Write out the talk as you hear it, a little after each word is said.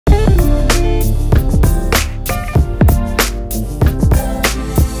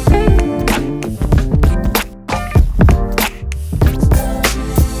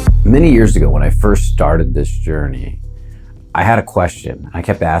Many years ago, when I first started this journey, I had a question. I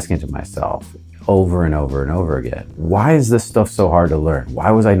kept asking to myself over and over and over again, why is this stuff so hard to learn?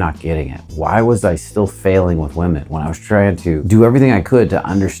 Why was I not getting it? Why was I still failing with women when I was trying to do everything I could to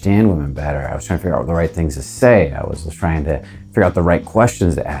understand women better? I was trying to figure out the right things to say. I was trying to figure out the right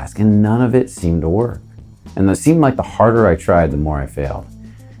questions to ask, and none of it seemed to work. And it seemed like the harder I tried, the more I failed.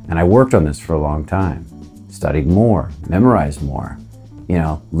 And I worked on this for a long time, studied more, memorized more,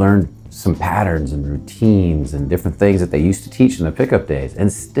 learned some patterns and routines and different things that they used to teach in the pickup days.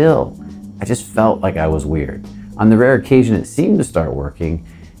 And still, I just felt like I was weird. On the rare occasion it seemed to start working,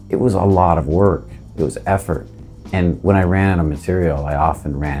 it was a lot of work. It was effort. And when I ran out of material, I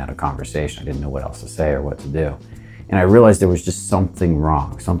often ran out of conversation. I didn't know what else to say or what to do. And I realized there was just something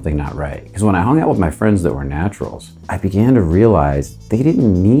wrong, something not right. Because when I hung out with my friends that were naturals, I began to realize they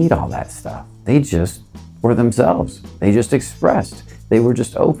didn't need all that stuff. They just were themselves. They just expressed. They were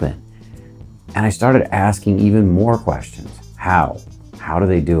just open. And I started asking even more questions. How? How do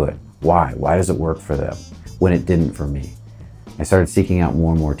they do it? Why? Why does it work for them when it didn't for me? I started seeking out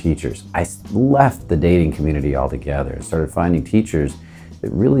more and more teachers. I left the dating community altogether and started finding teachers that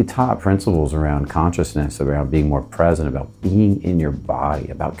really taught principles around consciousness, around being more present, about being in your body,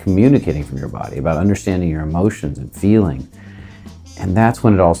 about communicating from your body, about understanding your emotions and feelings. And that's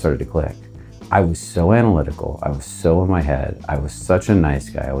when it all started to click. I was so analytical, I was so in my head, I was such a nice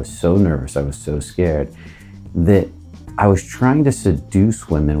guy, I was so nervous, I was so scared that I was trying to seduce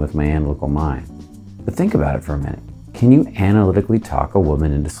women with my analytical mind. But think about it for a minute. Can you analytically talk a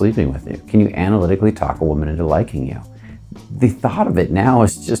woman into sleeping with you? Can you analytically talk a woman into liking you? The thought of it now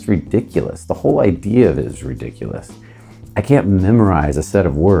is just ridiculous. The whole idea of it is ridiculous. I can't memorize a set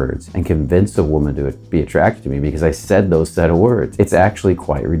of words and convince a woman to be attracted to me because I said those set of words. It's actually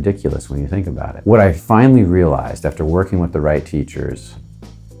quite ridiculous when you think about it. What I finally realized after working with the right teachers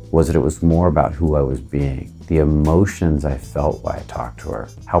was that it was more about who I was being, the emotions I felt while I talked to her,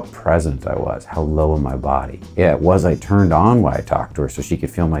 how present I was, how low in my body. Yeah, was I turned on while I talked to her so she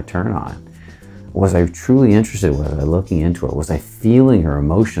could feel my turn on? Was I truly interested? Was I looking into her? Was I feeling her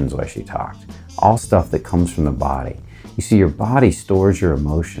emotions while she talked? All stuff that comes from the body. You see, your body stores your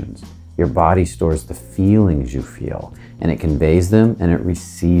emotions. Your body stores the feelings you feel, and it conveys them and it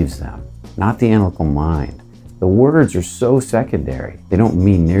receives them, not the analytical mind. The words are so secondary. They don't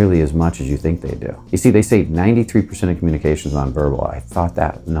mean nearly as much as you think they do. You see, they say 93% of communication is nonverbal. I thought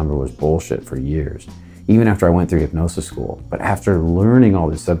that number was bullshit for years, even after I went through hypnosis school. But after learning all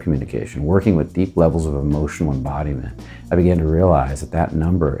this subcommunication, working with deep levels of emotional embodiment, I began to realize that that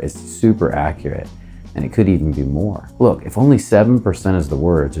number is super accurate. And it could even be more. Look, if only 7% is the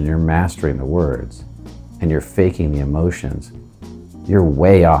words and you're mastering the words and you're faking the emotions, you're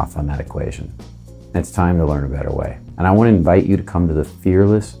way off on that equation. It's time to learn a better way. And I want to invite you to come to the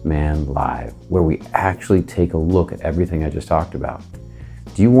Fearless Man Live, where we actually take a look at everything I just talked about.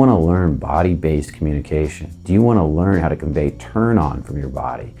 Do you want to learn body-based communication? Do you want to learn how to convey turn on from your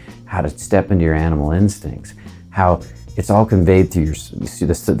body? How to step into your animal instincts? How it's all conveyed through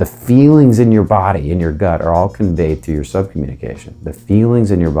the feelings in your body, in your gut, are all conveyed through your subcommunication. The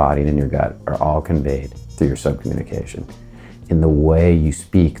feelings in your body and in your gut are all conveyed through your subcommunication. In the way you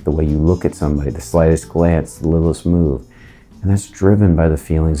speak, the way you look at somebody, the slightest glance, the littlest move. And that's driven by the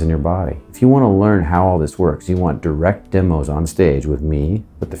feelings in your body. If you want to learn how all this works, you want direct demos on stage with me,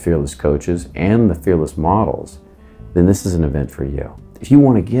 with the Fearless coaches, and the Fearless models, then this is an event for you. If you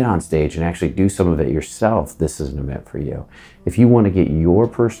want to get on stage and actually do some of it yourself, this is an event for you. If you want to get your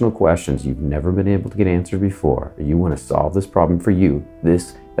personal questions you've never been able to get answered before, or you want to solve this problem for you,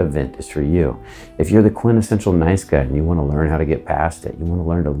 this event is for you. If you're the quintessential nice guy and you want to learn how to get past it, you want to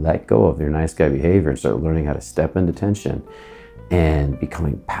learn to let go of your nice guy behavior and start learning how to step into tension and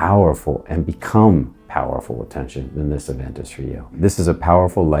becoming powerful and become powerful with tension, then this event is for you. This is a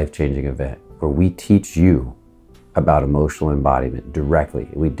powerful, life-changing event where we teach you about emotional embodiment directly.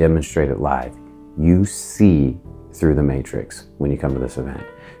 We demonstrate it live. You see through the matrix when you come to this event.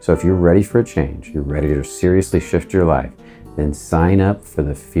 So if you're ready for a change, you're ready to seriously shift your life, then sign up for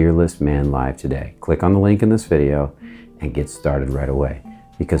the Fearless Man Live today. Click on the link in this video and get started right away.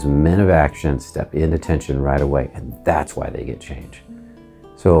 Because men of action step into tension right away, and that's why they get change.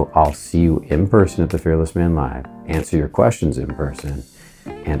 So I'll see you in person at the Fearless Man Live, answer your questions in person,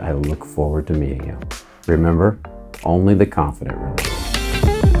 and I look forward to meeting you. Remember, only the confident really.